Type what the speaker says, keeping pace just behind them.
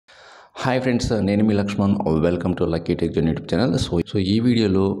Hi friends, నేను మీ Laxman. Welcome to lucky tech YouTube channel. So ఈ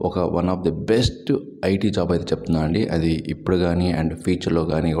వీడియోలో one of the best IT job అయితే చెప్తున్నా అండి. అది ఇప్పుడు కానీ అండ్ ఫ్యూచర్లో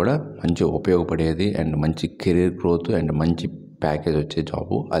కానీ కూడా మంచి ఉపయోగపడేది అండ్ మంచి కెరీర్ గ్రోత్ అండ్ మంచి ప్యాకేజ్ వచ్చే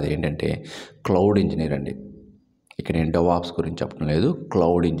జాబు. అదేంటంటే క్లౌడ్ ఇంజనీర్ అండి. ఇక్కడ నేను డెవాప్స్ గురించి చెప్పడం లేదు,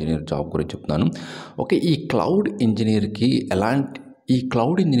 క్లౌడ్ ఇంజనీర్ జాబ్ గురించి చెప్తున్నాను. ఓకే, ఈ క్లౌడ్ ఇంజనీర్కి ఈ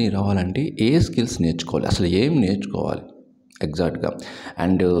క్లౌడ్ ఇంజనీర్ అవ్వాలంటే ఏ స్కిల్స్ నేర్చుకోవాలి, అసలు ఏం నేర్చుకోవాలి ఎగ్జాక్ట్గా,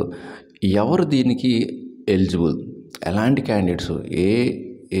 అండ్ ఎవరు దీనికి ఎలిజిబుల్, ఎలాంటి క్యాండిడేట్స్, ఏ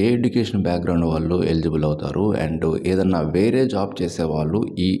ఎడ్యుకేషన్ బ్యాక్గ్రౌండ్ వాళ్ళు ఎలిజిబుల్ అవుతారు, అండ్ ఏదన్నా వేరే జాబ్ చేసేవాళ్ళు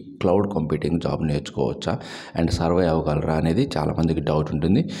ఈ cloud computing job నేర్చుకోవచ్చా and survey అవ్వగలరా అనేది చాలామందికి డౌట్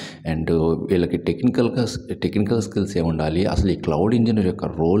ఉంటుంది. అండ్ వీళ్ళకి టెక్నికల్ స్కిల్స్ ఏమి ఉండాలి, అసలు ఈ క్లౌడ్ ఇంజనీర్ యొక్క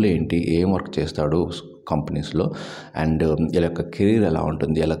రోల్ ఏంటి, ఏం వర్క్ చేస్తాడు కంపెనీస్లో, అండ్ వీళ్ళ యొక్క కెరీర్ ఎలా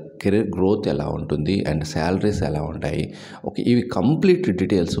ఉంటుంది, వీళ్ళ కెరీర్ గ్రోత్ ఎలా ఉంటుంది, అండ్ శాలరీస్ ఎలా ఉంటాయి. ఓకే, ఇవి కంప్లీట్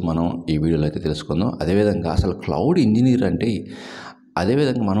డీటెయిల్స్ మనం ఈ వీడియోలో అయితే తెలుసుకుందాం. అదేవిధంగా అసలు క్లౌడ్ ఇంజనీర్ అంటే,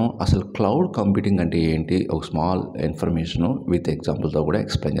 అదేవిధంగా మనం అసలు క్లౌడ్ కంప్యూటింగ్ అంటే ఏంటి, ఒక స్మాల్ ఇన్ఫర్మేషను విత్ ఎగ్జాంపుల్తో కూడా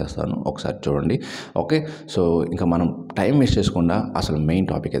ఎక్స్ప్లెయిన్ చేస్తాను, ఒకసారి చూడండి. ఓకే, సో ఇంకా మనం టైం వేస్ట్ చేసుకుండా అసలు మెయిన్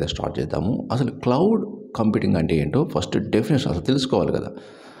టాపిక్ అయితే స్టార్ట్ చేద్దాము. అసలు క్లౌడ్ కంప్యూటింగ్ అంటే ఏంటో ఫస్ట్ డెఫినేషన్ అసలు తెలుసుకోవాలి కదా.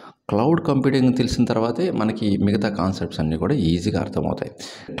 క్లౌడ్ కంప్యూటింగ్ తెలిసిన తర్వాతే మనకి మిగతా కాన్సెప్ట్స్ అన్నీ కూడా ఈజీగా అర్థమవుతాయి.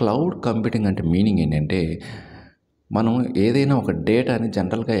 క్లౌడ్ కంప్యూటింగ్ అంటే మీనింగ్ ఏంటంటే, మనం ఏదైనా ఒక డేటాని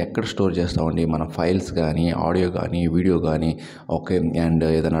జనరల్గా ఎక్కడ స్టోర్ చేస్తామండి, మన ఫైల్స్ కానీ, ఆడియో కానీ, వీడియో కానీ, ఓకే, అండ్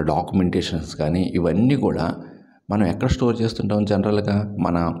ఏదైనా డాక్యుమెంటేషన్స్ కానీ, ఇవన్నీ కూడా మనం ఎక్కడ స్టోర్ చేస్తుంటాం జనరల్గా,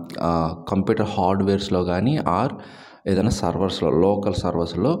 మన కంప్యూటర్ హార్డ్వేర్స్లో కానీ ఆర్ ఏదైనా సర్వర్స్లో, లోకల్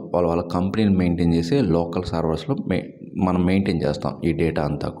సర్వర్స్లో వాళ్ళ కంపెనీని మెయింటైన్ చేసే లోకల్ సర్వర్స్లో మనం మెయింటైన్ చేస్తాం ఈ డేటా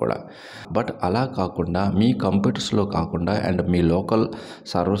అంతా కూడా. బట్ అలా కాకుండా మీ కంప్యూటర్స్లో కాకుండా అండ్ మీ లోకల్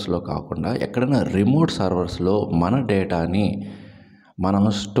సర్వర్స్లో కాకుండా ఎక్కడైనా రిమోట్ సర్వర్స్లో మన డేటాని మనం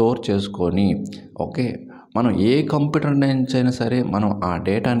స్టోర్ చేసుకొని, ఓకే, మనం ఏ కంప్యూటర్ నుంచి అయినా సరే మనం ఆ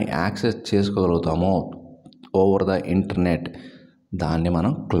డేటాని యాక్సెస్ చేసుకోగలుగుతామో ఓవర్ ద ఇంటర్నెట్, దాన్ని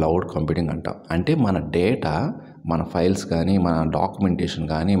మనం క్లౌడ్ కంప్యూటింగ్ అంటాం. అంటే మన డేటా, మన ఫైల్స్ కానీ, మన డాక్యుమెంటేషన్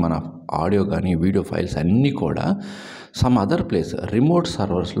కానీ, మన ఆడియో కానీ, వీడియో ఫైల్స్ అన్నీ కూడా some other place remote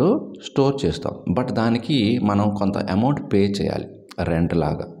సర్వర్స్లో store చేస్తాం. బట్ దానికి మనం కొంత అమౌంట్ పే చేయాలి, రెంట్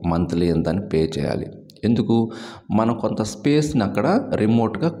లాగా మంత్లీ ఎంత అని పే చేయాలి. ఎందుకు, మనం కొంత స్పేస్ని అక్కడ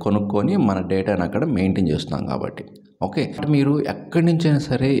రిమోట్గా కొనుక్కొని మన డేటాని అక్కడ మెయింటైన్ చేస్తున్నాం కాబట్టి. ఓకే, మీరు ఎక్కడి నుంచైనా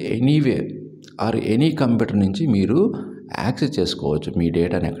సరే ఎనీవే ఆర్ ఎనీ కంప్యూటర్ నుంచి మీరు యాక్సెస్ చేసుకోవచ్చు మీ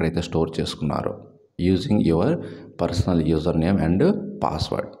డేటాని ఎక్కడైతే స్టోర్ చేసుకున్నారో using your personal user name and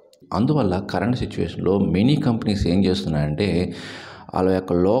password. అందువల్ల కరెంట్ సిచ్యువేషన్లో మెనీ కంపెనీస్ ఏం చేస్తున్నాయంటే, వాళ్ళ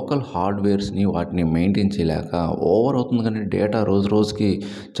యొక్క లోకల్ హార్డ్వేర్స్ని వాటిని మెయింటైన్ చేయలేక ఓవర్ అవుతుంది, కానీ డేటా రోజు రోజుకి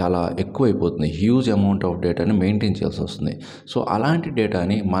చాలా ఎక్కువైపోతుంది. హ్యూజ్ అమౌంట్ ఆఫ్ డేటాని మెయింటైన్ చేయాల్సి వస్తుంది. సో అలాంటి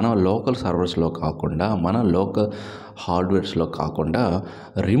డేటాని మన లోకల్ సర్వర్స్లో కాకుండా, మన లోకల్ హార్డ్వేర్స్లో కాకుండా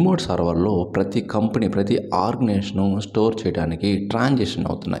రిమోట్ సర్వర్లో ప్రతి కంపెనీ, ప్రతి ఆర్గనైజేషను స్టోర్ చేయడానికి ట్రాన్సాక్షన్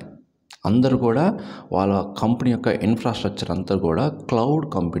అవుతున్నాయి. అందరూ కూడా వాళ్ళ కంపెనీ యొక్క ఇన్ఫ్రాస్ట్రక్చర్ అంతా కూడా క్లౌడ్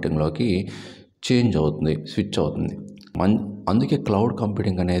కంప్యూటింగ్లోకి చేంజ్ అవుతుంది, స్విచ్ అవుతుంది. అందుకే క్లౌడ్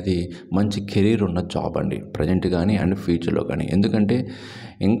కంప్యూటింగ్ అనేది మంచి కెరీర్ ఉన్న జాబ్ అండి, ప్రజెంట్ కానీ అండ్ ఫ్యూచర్లో కానీ. ఎందుకంటే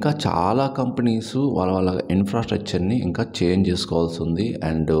ఇంకా చాలా కంపెనీస్ వాళ్ళ ఇన్ఫ్రాస్ట్రక్చర్ని ఇంకా చేంజ్ చేసుకోవాల్సి ఉంది.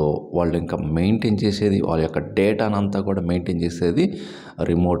 అండ్ వాళ్ళు ఇంకా మెయింటైన్ చేసేది, వాళ్ళ యొక్క డేటానంతా కూడా మెయింటైన్ చేసేది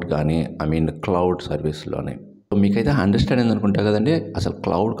రిమోట్ కానీ, క్లౌడ్ సర్వీస్లోనే. సో మీకైతే అండర్స్టాండ్ అయింది అనుకుంటా కదండి, అసలు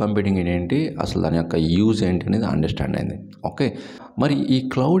క్లౌడ్ కంప్యూటింగ్ ఏంటి, అసలు దాని యొక్క యూజ్ ఏంటి అనేది అండర్స్టాండ్ అయింది. ఓకే, మరి ఈ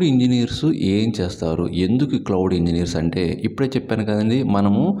క్లౌడ్ ఇంజనీర్స్ ఏం చేస్తారు, ఎందుకు క్లౌడ్ ఇంజనీర్స్ అంటే, ఇప్పుడే చెప్పాను కదండి,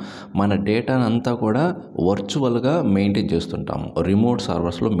 మనము మన డేటాను అంతా కూడా వర్చువల్గా మెయింటైన్ చేస్తుంటాము, రిమోట్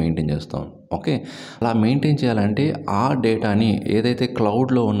సర్వర్స్లో మెయింటైన్ చేస్తాం. ఓకే, అలా మెయింటైన్ చేయాలంటే ఆ డేటాని, ఏదైతే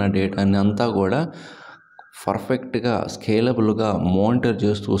క్లౌడ్లో ఉన్న డేటాని అంతా కూడా పర్ఫెక్ట్గా, స్కేలబుల్గా మానిటర్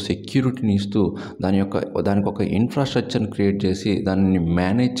చేస్తూ, సెక్యూరిటీని ఇస్తూ, దానికి ఒక ఇన్ఫ్రాస్ట్రక్చర్ని క్రియేట్ చేసి దాన్ని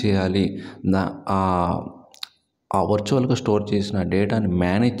మేనేజ్ చేయాలి. ఆ వర్చువల్గా స్టోర్ చేసిన డేటాని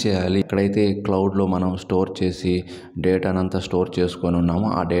మేనేజ్ చేయాలి. ఎక్కడైతే క్లౌడ్లో మనం స్టోర్ చేసి డేటానంతా స్టోర్ చేసుకొని ఉన్నామో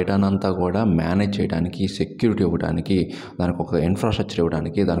ఆ డేటానంతా కూడా మేనేజ్ చేయడానికి, సెక్యూరిటీ ఇవ్వడానికి, దానికి ఒక ఇన్ఫ్రాస్ట్రక్చర్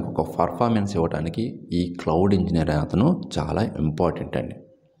ఇవ్వడానికి, దానికి ఒక పర్ఫార్మెన్స్ ఇవ్వడానికి ఈ క్లౌడ్ ఇంజనీర్ అతను చాలా ఇంపార్టెంట్ అండి.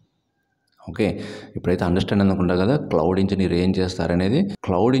 ఓకే, ఇప్పుడైతే అండర్స్టాండ్ అనుకుంటా కదా క్లౌడ్ ఇంజనీర్ ఏం చేస్తారనేది.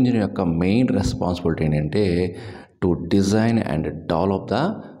 క్లౌడ్ ఇంజనీర్ యొక్క మెయిన్ రెస్పాన్సిబిలిటీ ఏంటంటే, to design and develop the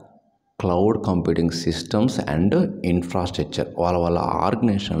cloud computing systems and infrastructure. వాళ్ళ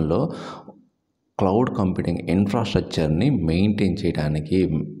ఆర్గనైజేషన్లో క్లౌడ్ కంప్యూటింగ్ ఇన్ఫ్రాస్ట్రక్చర్ని మెయింటైన్ చేయడానికి,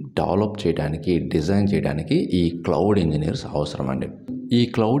 డెవలప్ చేయడానికి, డిజైన్ చేయడానికి ఈ క్లౌడ్ ఇంజనీర్స్ అవసరం అండి. ఈ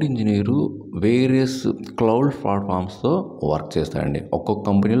cloud engineer various cloud ప్లాట్ఫామ్స్తో work చేస్తారండి. ఒక్కొక్క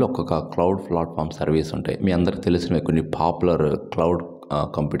కంపెనీలో ఒక్కొక్క క్లౌడ్ ప్లాట్ఫామ్ సర్వీస్ ఉంటాయి. మీ అందరికి తెలిసినవి కొన్ని popular cloud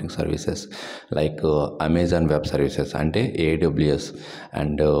computing services like Amazon web services అంటే AWS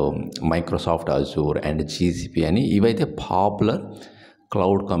and Microsoft Azure and GCP అని ఇవైతే popular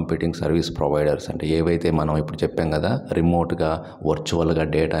cloud computing service providers. అంటే ఏవైతే మనం ఇప్పుడు చెప్పాం కదా, రిమోట్గా వర్చువల్గా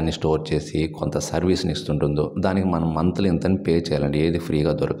డేటాని స్టోర్ చేసి కొంత సర్వీస్ని ఇస్తుంటుందో దానికి మనం మంత్లీ ఇంతని పే చేయాలండి, ఏది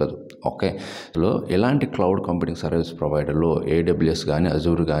ఫ్రీగా దొరకదు. ఓకే, సో ఇలాంటి క్లౌడ్ కంప్యూటింగ్ సర్వీస్ ప్రొవైడర్లో ఏడబ్ల్యూఎస్ కానీ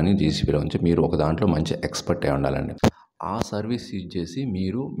అజూర్ కానీ జీసీపీలో నుంచి మీరు ఒక దాంట్లో మంచి ఎక్స్పర్ట్ అయి ఉండాలండి. ఆ సర్వీస్ యూజ్ చేసి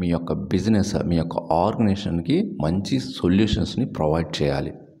మీరు మీ యొక్క బిజినెస్, మీ యొక్క ఆర్గనైజేషన్కి మంచి సొల్యూషన్స్ని ప్రొవైడ్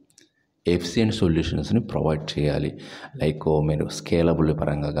చేయాలి, ఎఫిషియెంట్ సొల్యూషన్స్ని ప్రొవైడ్ చేయాలి. లైక్ మీరు స్కేలబుల్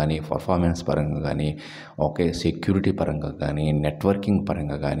పరంగా కానీ, పర్ఫార్మెన్స్ పరంగా కానీ, ఓకే, సెక్యూరిటీ పరంగా కానీ, నెట్వర్కింగ్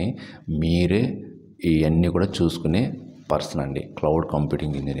పరంగా కానీ మీరే ఇవన్నీ కూడా చూసుకునే పర్సన్ అండి cloud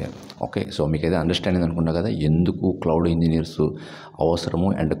computing engineer. Okay, so మీకు అయితే అండర్స్టాండింగ్ అనుకుంటా కదా ఎందుకు క్లౌడ్ ఇంజనీర్స్ అవసరము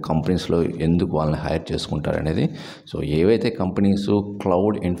అండ్ కంపెనీస్లో ఎందుకు వాళ్ళని హైర్ చేసుకుంటారు అనేది. సో ఏవైతే కంపెనీస్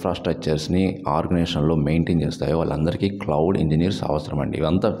క్లౌడ్ ఇన్ఫ్రాస్ట్రక్చర్స్ని ఆర్గనైజేషన్లో మెయింటైన్ చేస్తాయో వాళ్ళందరికీ క్లౌడ్ ఇంజనీర్స్ అవసరం అండి.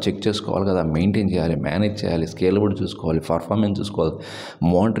 ఇవంతా చెక్ చేసుకోవాలి కదా, మెయింటైన్ చేయాలి, మేనేజ్ చేయాలి, స్కేలబుల్ చూసుకోవాలి, పర్ఫార్మెన్స్ చూసుకోవాలి,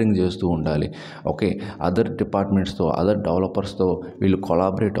 మానిటరింగ్ చేస్తూ ఉండాలి. ఓకే, అదర్ డిపార్ట్మెంట్స్తో, అదర్ డెవలపర్స్తో వీళ్ళు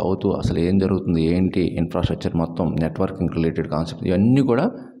కొలాబరేట్ అవుతూ అసలు ఏం జరుగుతుంది, ఏంటి ఇన్ఫ్రాస్ట్రక్చర్ మొత్తం, నెట్వర్కింగ్ రిలేటెడ్ కాన్సెప్ట్ ఇవన్నీ కూడా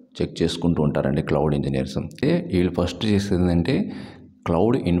చెక్ చేసుకుంటూ ఉంటారండి క్లౌడ్ ఇంజనీర్స్. అంటే వీళ్ళు ఫస్ట్ చేసేది ఏంటంటే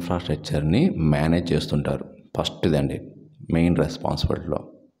క్లౌడ్ ఇన్ఫ్రాస్ట్రక్చర్ని మేనేజ్ చేస్తుంటారు. ఫస్ట్ ఇదండి మెయిన్ రెస్పాన్సిబిలిటీలో.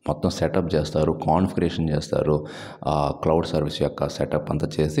 మొత్తం సెటప్ చేస్తారు, కాన్ఫిగరేషన్ చేస్తారు, క్లౌడ్ సర్వీస్ యొక్క సెటప్ అంతా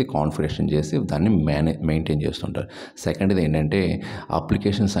చేసి కాన్ఫిగరేషన్ చేసి దాన్ని మెయింటైన్ చేస్తుంటారు. సెకండ్ది ఏంటంటే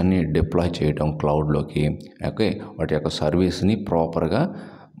అప్లికేషన్స్ అన్నీ డిప్లాయ్ చేయడం క్లౌడ్లోకి. ఓకే, వాటి యొక్క సర్వీస్ని ప్రాపర్గా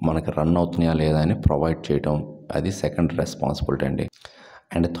మనకి రన్ అవుతున్నాయా లేదా అని ప్రొవైడ్ చేయడం, అది సెకండ్ రెస్పాన్సిబిలిటీ అండి.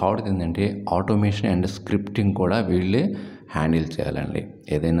 అండ్ థర్డ్ ఏంటంటే ఆటోమేషన్ అండ్ స్క్రిప్టింగ్ కూడా వీళ్ళే హ్యాండిల్ చేయాలండి.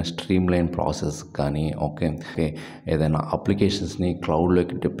 ఏదైనా స్ట్రీమ్ లైన్ ప్రాసెస్ కానీ, ఓకే, ఏదైనా అప్లికేషన్స్ని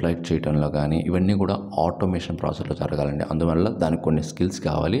క్లౌడ్లోకి డిప్లాయ్ చేయడంలో కానీ ఇవన్నీ కూడా ఆటోమేషన్ ప్రాసెస్లో జరగాలండి. అందువల్ల దానికి కొన్ని స్కిల్స్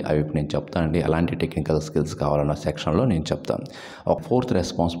కావాలి, అవి నేను చెప్తానండి. ఎలాంటి టెక్నికల్ స్కిల్స్ కావాలన్న సెక్షన్లో నేను చెప్తాను. ఒక ఫోర్త్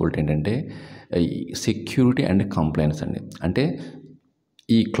రెస్పాన్సిబిలిటీ ఏంటంటే సెక్యూరిటీ అండ్ కంప్లైంట్స్ అండి. అంటే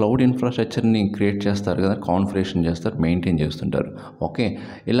ఈ క్లౌడ్ ఇన్ఫ్రాస్ట్రక్చర్ని క్రియేట్ చేస్తారు కదా, కాన్ఫిగరేషన్ చేస్తారు, మెయింటైన్ చేస్తుంటారు. ఓకే,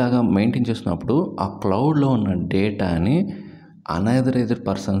 ఇలాగా మెయింటైన్ చేస్తున్నప్పుడు ఆ క్లౌడ్లో ఉన్న డేటాని అనదరైజ్డ్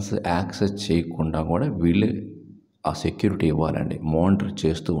పర్సన్స్ యాక్సెస్ చేయకుండా కూడా వీళ్ళు ఆ సెక్యూరిటీ ఇవ్వాలండి. మానిటర్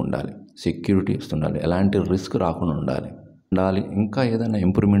చేస్తూ ఉండాలి, సెక్యూరిటీ ఇస్తుండాలి, ఎలాంటి రిస్క్ రాకుండా ఉండాలి. ఇంకా ఏదైనా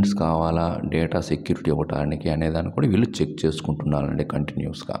ఇంప్రూవ్మెంట్స్ కావాలా డేటా సెక్యూరిటీ ఇవ్వడానికి అనేదాన్ని కూడా వీళ్ళు చెక్ చేసుకుంటున్నారండి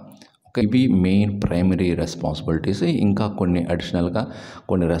కంటిన్యూస్గా. ఓకే, ఇవి మెయిన్ ప్రైమరీ రెస్పాన్సిబిలిటీస్. ఇంకా కొన్ని అడిషనల్గా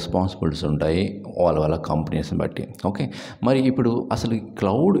కొన్ని రెస్పాన్సిబిలిటీస్ ఉంటాయి వాళ్ళ కంపెనీస్ని బట్టి. ఓకే, మరి ఇప్పుడు అసలు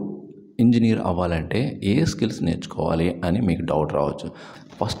క్లౌడ్ ఇంజనీర్ అవ్వాలంటే ఏ స్కిల్స్ నేర్చుకోవాలి అని మీకు డౌట్ రావచ్చు.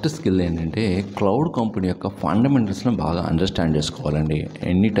 ఫస్ట్ స్కిల్ ఏంటంటే క్లౌడ్ కంపెనీ యొక్క ఫండమెంటల్స్ని బాగా అండర్స్టాండ్ చేసుకోవాలండి.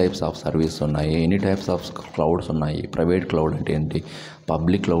 ఎన్ని టైప్స్ ఆఫ్ సర్వీస్ ఉన్నాయి, ఎన్ని టైప్స్ ఆఫ్ క్లౌడ్స్ ఉన్నాయి, ప్రైవేట్ క్లౌడ్ అంటే ఏంటి,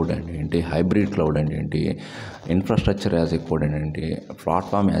 పబ్లిక్ క్లౌడ్ అంటే ఏంటి, హైబ్రిడ్ క్లౌడ్ అంటే ఏంటి, ఇన్ఫ్రాస్ట్రక్చర్ యాజ్ ఏ కోడ్ అంటే ఏంటి,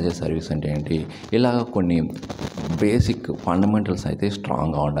 ప్లాట్ఫామ్ యాజ్ ఏ సర్వీస్ అంటే ఏంటి, ఇలాగ కొన్ని బేసిక్ ఫండమెంటల్స్ అయితే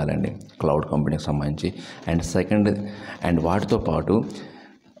స్ట్రాంగ్గా ఉండాలండి క్లౌడ్ కంపెనీకి సంబంధించి. అండ్ సెకండ్, అండ్ వాటితో పాటు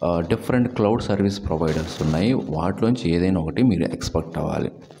డిఫరెంట్ క్లౌడ్ సర్వీస్ ప్రొవైడర్స్ ఉన్నాయి, వాటిలోంచి ఏదైనా ఒకటి మీరు ఎక్స్పెక్ట్ అవ్వాలి.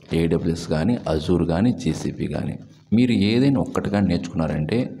 ఏడబ్ల్యూఎస్ కానీ, అజూర్ కానీ, జీసీపీ కానీ. మీరు ఏదైనా ఒక్కటిగా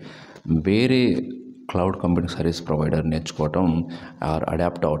నేర్చుకున్నారంటే వేరే క్లౌడ్ కంప్యూటింగ్ సర్వీస్ ప్రొవైడర్ నేర్చుకోవటం ఆర్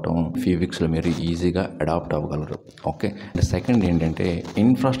అడాప్ట్ అవ్వటం ఫ్యూ వీక్స్లో మీరు ఈజీగా అడాప్ట్ అవ్వగలరు. ఓకే, అండ్ సెకండ్ ఏంటంటే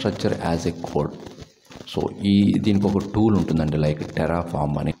infrastructure as a code. So దీనికి ఒక టూల్ ఉంటుందండి, లైక్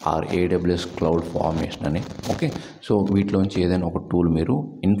టెరాఫామ్ అని ఆర్ ఏడబ్ల్యూఎస్ క్లౌడ్ ఫార్మేషన్ అని. ఓకే, సో వీటిలోంచి ఏదైనా ఒక టూల్ మీరు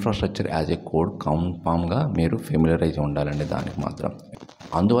ఇన్ఫ్రాస్ట్రక్చర్ యాజ్ ఏ కోడ్ కన్ఫామ్గా మీరు ఫెమిలరైజ్ ఉండాలండి దానికి మాత్రం.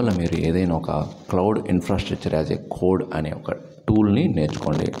 అందువల్ల మీరు ఏదైనా ఒక cloud infrastructure as a code అనే ఒక టూల్ని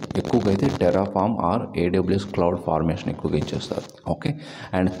నేర్చుకోండి. ఎక్కువగా అయితే Terraform are AWS cloud formation ఎక్కువగా ఇచ్చేస్తారు. ఓకే,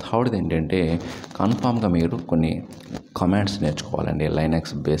 అండ్ థర్డ్ ఏంటంటే కన్ఫామ్గా మీరు కొన్ని కమాండ్స్ నేర్చుకోవాలండి,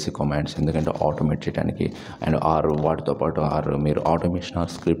 లైనక్స్ బేసిక్ కమాండ్స్. ఎందుకంటే ఆటోమేట్ చేయడానికి అండ్ వాటితో పాటు మీరు ఆటోమేషన్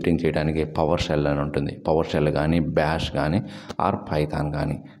ఆర్ స్క్రిప్టింగ్ చేయడానికి పవర్ షెల్ అని ఉంటుంది. పవర్ షెల్ కానీ, బ్యాష్ కానీ ఆర్ పైథాన్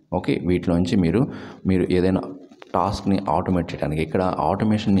కానీ. ఓకే, వీటిలోంచి మీరు ఏదైనా టాస్క్ని ఆటోమేట్ చేయడానికి, ఇక్కడ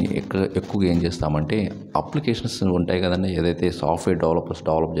ఆటోమేషన్ని ఎక్కువగా ఏం చేస్తామంటే అప్లికేషన్స్ ఉంటాయి కదండి, ఏదైతే సాఫ్ట్వేర్ డెవలపర్స్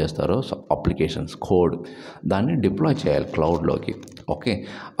డెవలప్ చేస్తారో అప్లికేషన్స్ కోడ్, దాన్ని డిప్లాయ్ చేయాలి క్లౌడ్లోకి. ఓకే,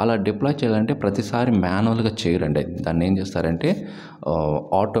 అలా డిప్లాయ్ చేయాలంటే ప్రతిసారి మాన్యువల్గా చేయరండి. దాన్ని ఏం చేస్తారంటే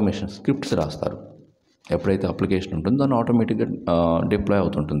ఆటోమేషన్ స్క్రిప్ట్స్ రాస్తారు. ఎప్పుడైతే అప్లికేషన్ ఉంటుందో దాన్ని ఆటోమేటిక్గా డిప్లాయ్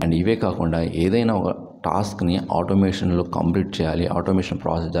అవుతుంటుంది. అండ్ ఇవే కాకుండా ఏదైనా ఒక టాస్క్ని ఆటోమేషన్లో కంప్లీట్ చేయాలి, ఆటోమేషన్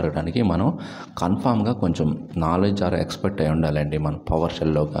ప్రాసెస్ జరగడానికి మనం కన్ఫామ్గా కొంచెం నాలెడ్జ్ ఆర్ ఎక్స్పర్ట్ అయి ఉండాలండి, మన పవర్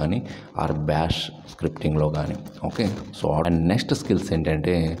షెల్లో కానీ ఆర్ బ్యాష్ స్క్రిప్టింగ్లో కానీ. Okay, so and next skills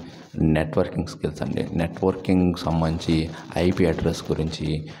ఏంటంటే నెట్వర్కింగ్ స్కిల్స్ అండి. నెట్వర్కింగ్ సంబంధించి ఐపీ అడ్రస్ గురించి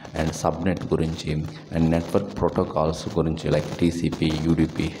అండ్ సబ్నెట్ గురించి అండ్ నెట్వర్క్ ప్రోటోకాల్స్ గురించి లైక్ టీసీపీ,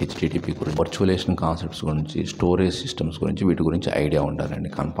 యూడీపీ, హెచ్టిటిపి గురించి, వర్చువలేషన్ కాన్సెప్ట్స్ గురించి, స్టోరేజ్ సిస్టమ్స్ గురించి, వీటి గురించి ఐడియా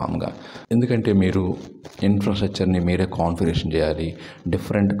ఉండాలండి కన్ఫామ్గా. ఎందుకంటే మీరు ఇన్ఫ్రాస్ట్రక్చర్ని మీరే కాన్ఫిగరేషన్ చేయాలి,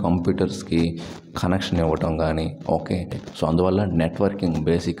 డిఫరెంట్ కంప్యూటర్స్కి కనెక్షన్ ఇవ్వటం కానీ. ఓకే, సో అందువల్ల నెట్వర్కింగ్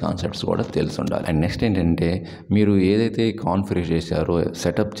బేసిక్ కాన్సెప్ట్స్ కూడా తెలిసి ఉండాలి. అండ్ నెక్స్ట్ ఏంటంటే మీరు ఏదైతే కాన్ఫిగర్ చేశారో,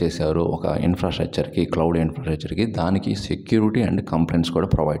 సెటప్ చేశారో ఒక ఇన్ఫ్రాస్ట్రక్చర్కి, క్లౌడ్ ఇన్ఫ్రాస్ట్రక్చర్కి, దానికి సెక్యూరిటీ అండ్ కంప్లైంట్స్ కూడా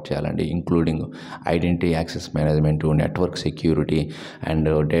ప్రొవైడ్ చేయాలండి, including identity access management, network security and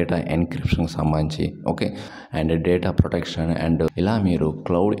data ఎన్క్రిప్షన్కి సంబంధించి. Okay, and data protection and ఇలా మీరు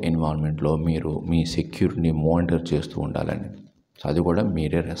క్లౌడ్ ఎన్విరాన్మెంట్లో మీరు మీ సెక్యూరిటీని మానిటర్ చేస్తూ ఉండాలండి. సో అది కూడా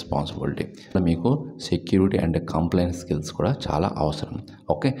మీరే రెస్పాన్సిబిలిటీ. మీకు సెక్యూరిటీ అండ్ కంప్లైంట్ స్కిల్స్ కూడా చాలా అవసరం.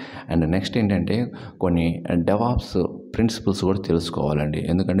 ఓకే, అండ్ నెక్స్ట్ ఏంటంటే కొన్ని డెవాప్స్ ప్రిన్సిపల్స్ కూడా తెలుసుకోవాలండి.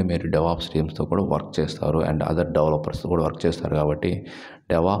 ఎందుకంటే మీరు డెవాప్స్ టీమ్స్తో కూడా వర్క్ చేస్తారు అండ్ అదర్ డెవలపర్స్తో కూడా వర్క్ చేస్తారు కాబట్టి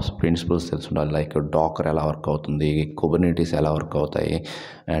డెవాప్స్ ప్రిన్సిపల్స్ తెలిసి ఉండాలి. లైక్ డాకర్ ఎలా వర్క్ అవుతుంది, కుబర్నెటీస్ ఎలా వర్క్ అవుతాయి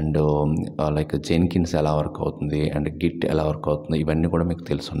అండ్ లైక్ జెన్కిన్స్ ఎలా వర్క్ అవుతుంది అండ్ గిట్ ఎలా వర్క్ అవుతుంది, ఇవన్నీ కూడా మీకు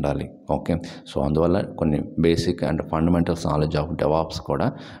తెలిసి ఉండాలి. ఓకే, సో అందువల్ల కొన్ని basic and fundamentals knowledge of DevOps కూడా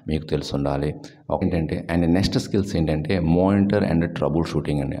మీకు తెలిసి ఉండాలి. ఏంటంటే అండ్ నెక్స్ట్ స్కిల్స్ ఏంటంటే మానిటర్ అండ్ ట్రబుల్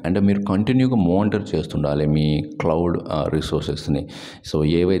షూటింగ్ అండి. అంటే మీరు కంటిన్యూగా మానిటర్ చేస్తుండాలి మీ క్లౌడ్ రిసోర్సెస్ని. సో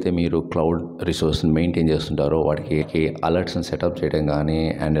ఏవైతే మీరు క్లౌడ్ రిసోర్స్ని మెయింటైన్ చేస్తుంటారో వాటికి అలర్ట్స్ని సెటప్ చేయడం కానీ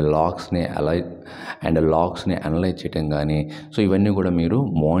అండ్ లాగ్స్ని అనలైజ్ చేయడం కానీ, సో ఇవన్నీ కూడా మీరు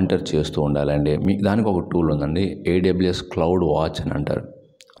మానిటర్ చేస్తూ ఉండాలండి. దానికి ఒక టూల్ ఉందండి, AWS క్లౌడ్ వాచ్ అని అంటారు.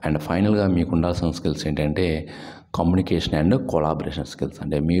 అండ్ ఫైనల్గా మీకు ఉండాల్సిన స్కిల్స్ ఏంటంటే కమ్యూనికేషన్ అండ్ కొలాబరేషన్ స్కిల్స్.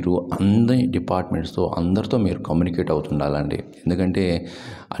 అంటే మీరు అందరి డిపార్ట్మెంట్స్తో అందరితో మీరు కమ్యూనికేట్ అవుతుండాలండి. ఎందుకంటే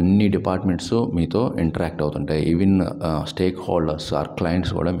అన్ని డిపార్ట్మెంట్స్ మీతో ఇంటరాక్ట్ అవుతుంటాయి, even stake holders are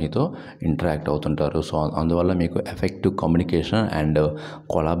clients కూడా మీతో ఇంటరాక్ట్ అవుతుంటారు. సో అందువల్ల మీకు effective communication and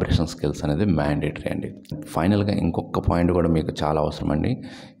collaboration skills అనేది మ్యాండేటరీ అండి. ఫైనల్గా ఇంకొక పాయింట్ కూడా మీకు చాలా అవసరం అండి.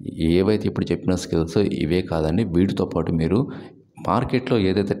 ఏవైతే ఇప్పుడు చెప్పిన స్కిల్స్ ఇవే కాదండి, వీటితో పాటు మీరు మార్కెట్లో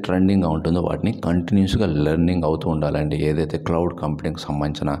ఏదైతే ట్రెండింగ్గా ఉంటుందో వాటిని కంటిన్యూస్గా లెర్నింగ్ అవుతూ ఉండాలండి, ఏదైతే క్లౌడ్ కంప్యూటింగ్కి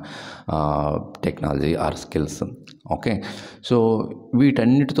సంబంధించిన technology are skills. Okay, so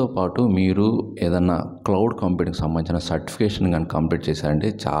వీటన్నిటితో పాటు మీరు ఏదన్నా క్లౌడ్ కంప్యూటింగ్కి సంబంధించిన సర్టిఫికేషన్ కానీ కంప్లీట్ చేశారంటే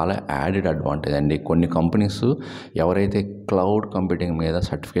చాలా యాడెడ్ అడ్వాంటేజ్ అండి. కొన్ని కంపెనీస్ ఎవరైతే క్లౌడ్ కంప్యూటింగ్ మీద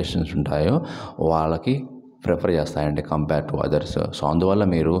సర్టిఫికేషన్స్ ఉంటాయో వాళ్ళకి prefer చేస్తాయండి compare to others. So అందువల్ల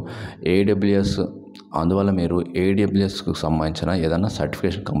మీరు AWSకు సంబంధించిన ఏదైనా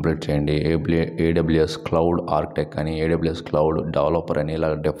సర్టిఫికేషన్ కంప్లీట్ చేయండి. AWS క్లౌడ్ ఆర్కిటెక్ట్ అని, AWS క్లౌడ్ డెవలపర్ అని, ఇలా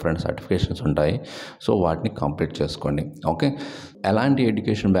డిఫరెంట్ సర్టిఫికేషన్స్ ఉంటాయి. సో వాటిని కంప్లీట్ చేసుకోండి. ఓకే, ఎలాంటి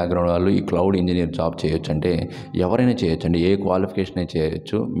ఎడ్యుకేషన్ బ్యాక్గ్రౌండ్ వాళ్ళు ఈ క్లౌడ్ ఇంజనీర్ జాబ్ చేయొచ్చు అంటే ఎవరైనా చేయొచ్చు అండి, ఏ క్వాలిఫికేషన్ అయినా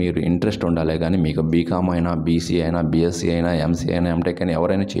చేయొచ్చు. మీరు ఇంట్రెస్ట్ ఉండాలి, కానీ మీకు బీకామ్ అయినా, BC అయినా, BSc అయినా, MCA అయినా, MTech అయినా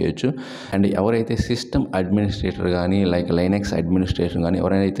ఎవరైనా చేయొచ్చు. అండ్ ఎవరైతే సిస్టమ్ అడ్మినిస్ట్రేటర్ కానీ లైక్ లైనెక్స్ అడ్మినిస్ట్రేషన్ కానీ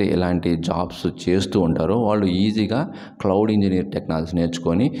ఎవరైతే ఇలాంటి జాబ్స్ చేస్తూ ఉంటారో వాళ్ళు ఈజీగా క్లౌడ్ ఇంజనీర్ టెక్నాలజీ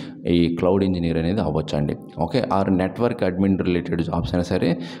నేర్చుకొని ఈ క్లౌడ్ ఇంజనీర్ అనేది అవ్వచ్చండి. Okay, are network admin related jobs అయినా సరే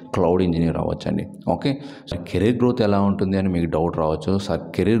cloud engineer అవ్వచ్చండి. Okay, so career growth ఎలా ఉంటుంది అని మీకు డౌట్ రావచ్చు. సార్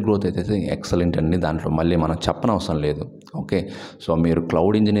కెరీర్ గ్రోత్ అయితే ఎక్సలెంట్ అండి, దాంట్లో మళ్ళీ మనం చెప్పనవసరం లేదు. ఓకే, సో మీరు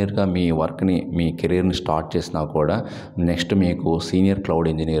క్లౌడ్ ఇంజనీర్గా మీ వర్క్ని, మీ కెరీర్ని స్టార్ట్ చేసినా కూడా నెక్స్ట్ మీకు సీనియర్ క్లౌడ్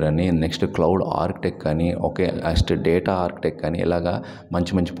ఇంజనీర్ అని, నెక్స్ట్ క్లౌడ్ ఆర్కిటెక్ట్ అని, ఓకే నెక్స్ట్ డేటా ఆర్కిటెక్ట్ అని, ఇలాగా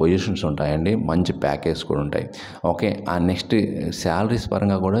మంచి మంచి పొజిషన్స్ ఉంటాయండి, మంచి ప్యాకేజ్ కూడా ఉంటాయి. ఓకే, ఆ నెక్స్ట్ శాలరీస్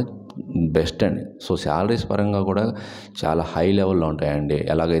పరంగా కూడా బెస్ట్ అండి. సో శాలరీస్ పరంగా కూడా చాలా హై లెవెల్లో ఉంటాయండి,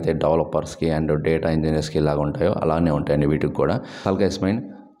 ఎలాగైతే డెవలపర్స్కి అండ్ డేటా ఇంజనీర్స్కి ఇలాగ ఉంటాయో అలానే ఉంటాయండి వీటికి కూడా. గైస్ మైండ్,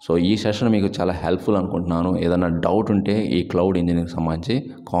 సో ఈ సెషన్ మీకు చాలా హెల్ప్ఫుల్ అనుకుంటున్నాను. ఏదైనా డౌట్ ఉంటే ఈ క్లౌడ్ ఇంజనీరింగ్ సంబంధించి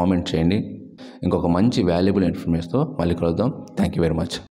కామెంట్ చేయండి. ఇంకొక మంచి వాల్యుబుల్ ఇన్ఫర్మేషన్తో మళ్ళీ కలుద్దాం. Thank you very much.